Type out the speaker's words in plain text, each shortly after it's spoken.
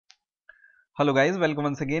Hello guys, welcome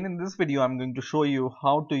once again. In this video I'm going to show you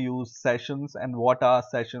how to use sessions and what are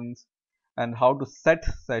sessions and how to set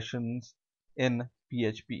sessions in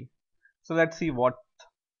PHP. So let's see what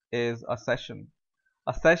is a session.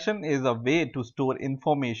 A session is a way to store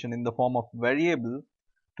information in the form of variable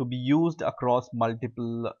to be used across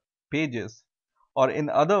multiple pages. Or in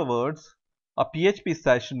other words, a PHP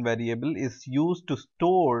session variable is used to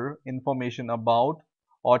store information about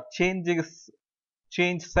or change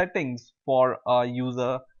settings for a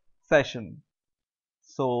user session.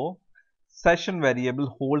 So session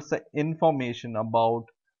variable holds the information about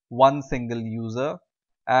one single user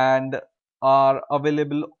and are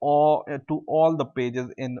available to all the pages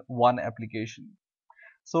in one application.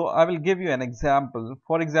 So I will give you an example.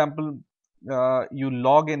 For example, you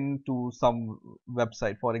log into some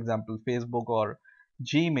website, for example Facebook or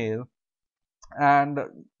Gmail, and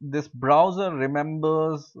this browser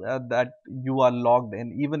remembers that you are logged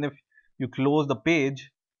in. Even if you close the page,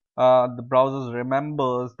 the browser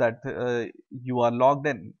remembers that you are logged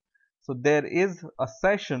in. So there is a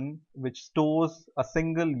session which stores a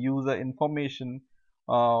single user information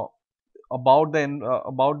uh, about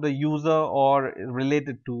the user or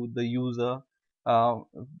related to the user. uh,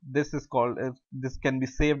 this can be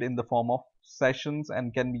saved in the form of sessions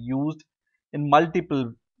and can be used in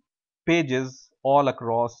multiple pages all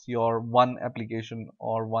across your one application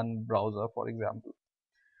or one browser, for example.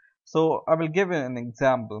 So I will give an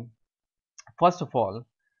example. First of all,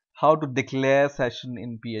 how to declare session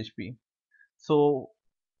in PHP. So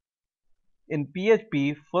in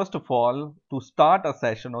PHP, first of all, to start a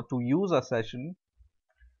session or to use a session,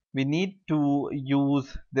 we need to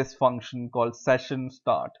use this function called session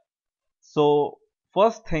start. So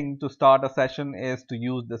first thing to start a session is to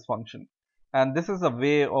use this function, and this is a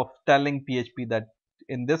way of telling PHP that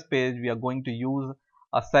in this page we are going to use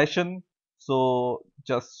a session, so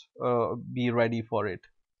just be ready for it.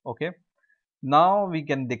 Okay, now we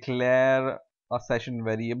can declare a session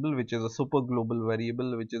variable, which is a super global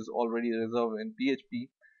variable which is already reserved in PHP,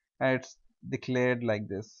 and it's declared like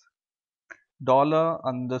this: dollar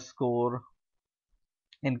underscore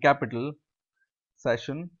in capital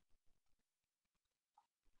session,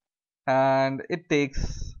 and it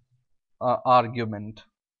takes argument.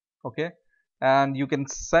 Okay, and you can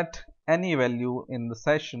set any value in the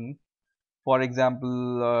session. For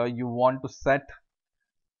example, you want to set,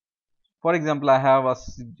 for example, I have a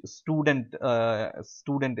student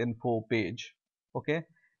info page. Okay,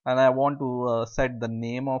 and I want to set the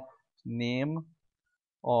name name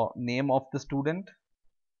of the student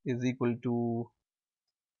is equal to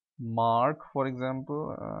Mark, for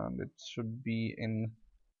example, and it should be in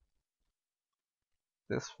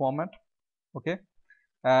this format. Okay,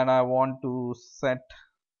 and I want to set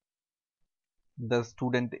the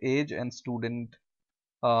student age and student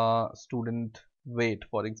weight,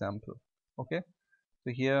 for example. Okay,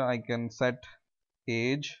 so here I can set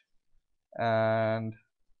age and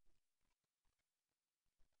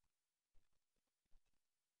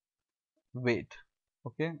weight.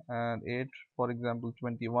 Okay, and age, for example,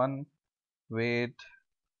 21, weight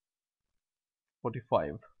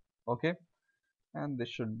 45. Okay, and this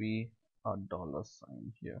should be a dollar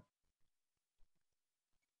sign here.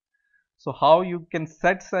 So how you can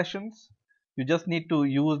set sessions? You just need to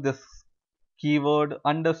use this keyword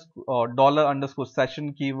underscore or dollar underscore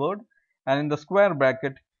session keyword, and in the square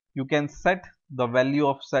bracket you can set the value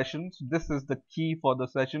of sessions. This is the key for the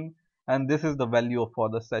session and this is the value for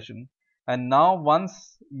the session. And now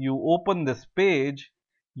once you open this page,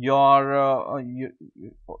 your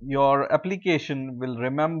application will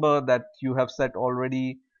remember that you have set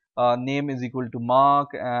already name is equal to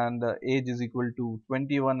Mark, and age is equal to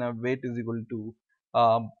 21, and weight is equal to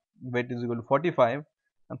 45.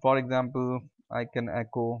 And for example, I can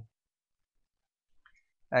echo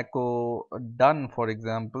done, for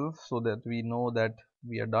example, so that we know that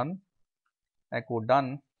we are done. Echo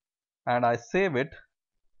done, and I save it,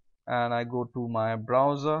 and I go to my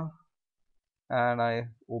browser and I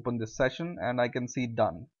open this session and I can see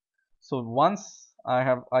done. So once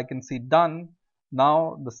I can see done,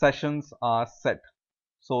 now the sessions are set.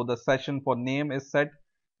 So the session for name is set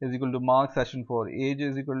is equal to Mark, session for age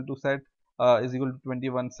is equal to set is equal to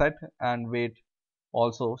 21 set, and weight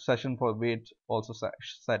also, session for weight also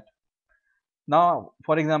set. Now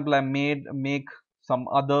for example, I make some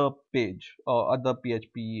other page or other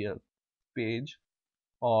PHP page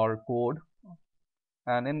or code,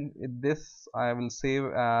 and in this I will save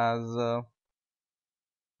as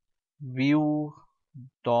view.php.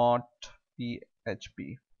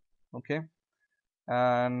 Okay,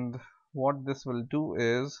 and what this will do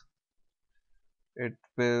is it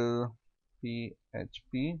will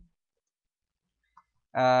php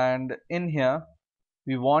and in here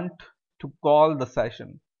we want to call the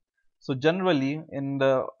session. So generally in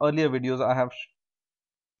the earlier videos I have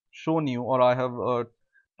shown you, or I have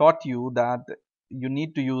taught you, that you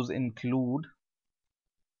need to use include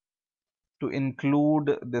to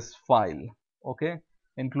include this file. Okay,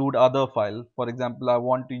 include other file. For example, I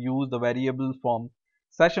want to use the variable from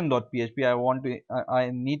session.php. I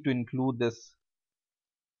need to include this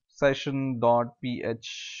session.php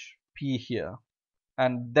here,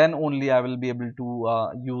 and then only I will be able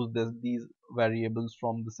to use these variables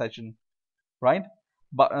from the session, right?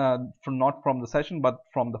 But from not from the session but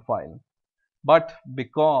from the file. But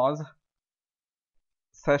because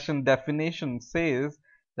session definition says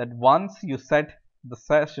that once you set the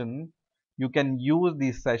session, you can use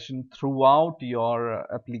the session throughout your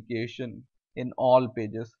application in all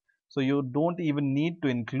pages. So you don't even need to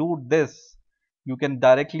include this. You can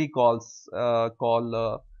directly call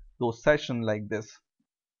those session like this.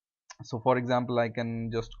 So for example, I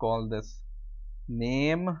can just call this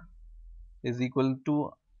name is equal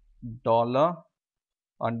to dollar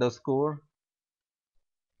underscore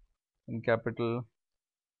in capital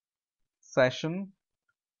session,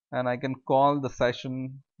 and I can call the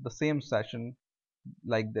session, the same session,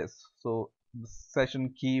 like this. So the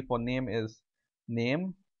session key for name is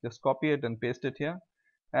name. Just copy it and paste it here.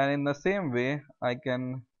 And in the same way, I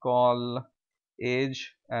can call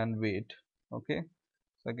age and weight. Okay,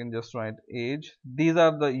 so I can just write age. These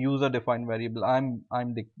are the user defined variable. I'm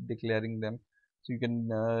declaring them. So you can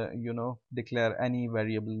declare any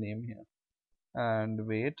variable name here. And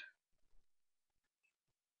weight,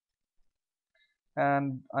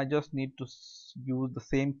 and I just need to use the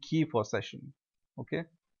same key for session. Okay,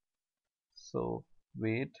 so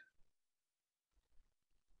weight,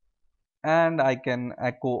 and I can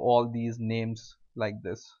echo all these names like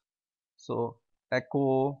this. So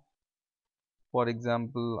echo, for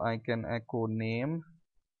example, I can echo name,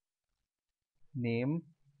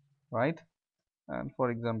 right? And for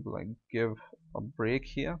example, I give a break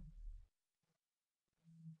here,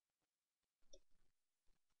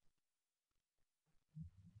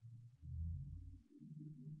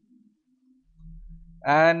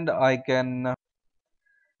 and I can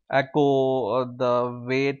echo the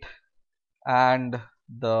weight and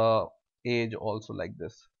the age also like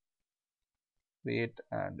this, weight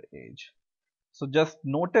and age. So just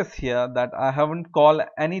notice here that I haven't called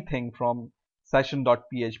anything from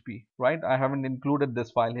session.php, right? I haven't included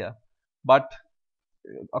this file here. But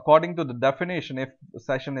according to the definition, if the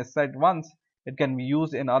session is set once, it can be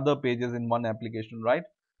used in other pages in one application, right?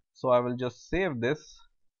 So I will just save this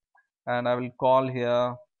and I will call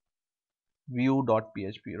here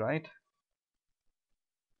view.php, right?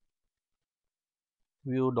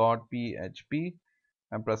 View.php,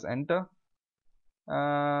 and press enter.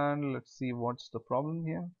 And let's see what's the problem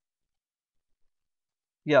here.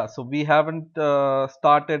 Yeah, so we haven't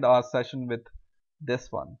started our session with this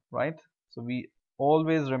one, right? So we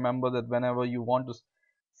always remember that whenever you want to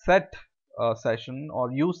set a session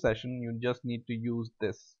or use session, you just need to use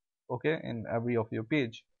this, okay, in every of your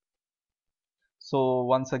page. So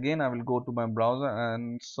once again, I will go to my browser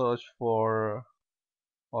and search for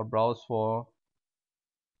or browse for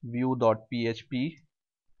view.php,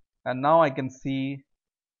 and now I can see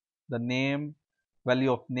the name,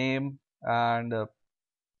 value of name, and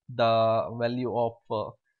the value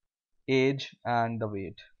of age and the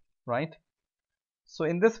weight, right? So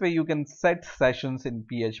in this way you can set sessions in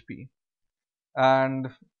PHP. And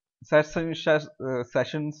sessions,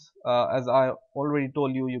 as I already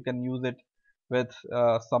told you, you can use it with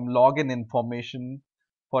some login information.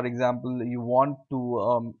 For example, you want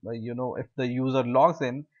to if the user logs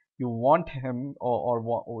in, you want him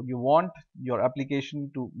or you want your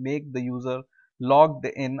application to make the user logged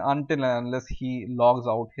in until and unless he logs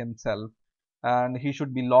out himself, and he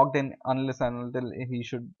should be logged in unless and until he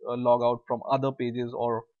should log out from other pages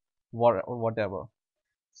or whatever.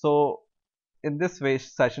 So in this way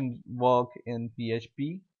sessions work in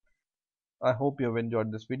PHP. I hope you have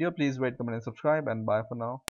enjoyed this video. Please rate, comment and subscribe, and bye for now.